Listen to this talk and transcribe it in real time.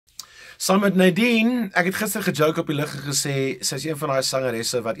Saam met Nadine, ek het gister gejoke op die lig gesê, sy is een van daai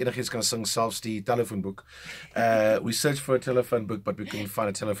sangeresse wat enigiets kan sing, selfs die telefoonboek. We searched for a telephone book, but we couldn't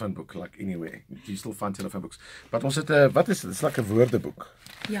find a telephone book, like anyway. You still find telephone books. But ons het wat is dit? It's like 'n woordeboek.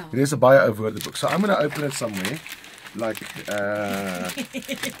 Ja. Hier is 'n baie ou woordeboek. So I'm going to open it somewhere. Like,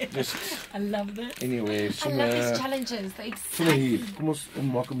 just... I love this. Anyway, I love these challenges. They sommer hier, excite me. kom ons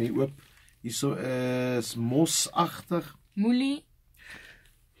maak hom hier oop. Hierso is mosagtig. Moelie.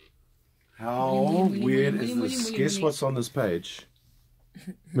 How weird is this? Guess what's on this page?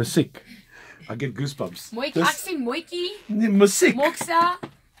 Musiek. I get goosebumps. Mooitjie, ek sien mooitjie. Nee, musiek. Moksa.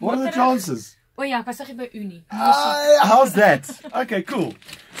 What are the chances? O ja, pas ek by Unie. How's that? Okay, cool.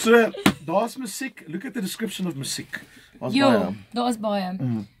 So, daar's musiek. Look at the description of musiek. Jo, daar's baie.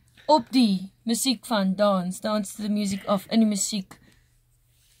 Op die musiek van dans to the music of any musiek.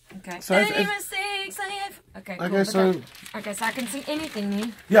 Okay. So Any musiek, say if. Okay, cool. Okay, so Okay, so I can sing anything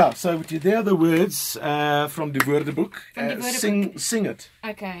nie. yeah, so there are the words from the woordeboek. From die woordeboek. Sing it.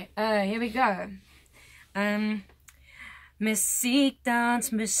 Okay, here we go. Musiek dans,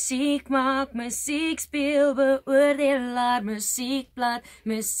 musiek maak, musiek speel, beoordelaar, musiekblad,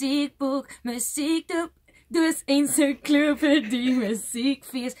 musiekboek, musiekdoep, dus encyclopedie,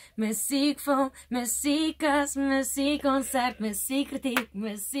 musiekfeest, musiekfilm, musiekas, musiekconcert, muziekkritiek,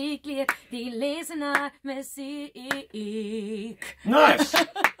 muziekleer, die lesenaar, muziek. Nice.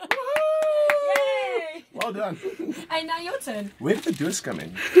 Yay! Well done. Hey, now your turn. Where did the doos come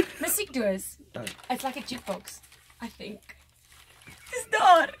in? Musiekdoos. Oh. It's like a jukebox, I think. Dis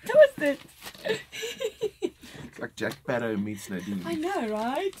daar. Dat was dit. It's like Jack Sparrow meets Nadine. I know,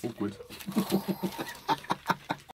 right? Awkward.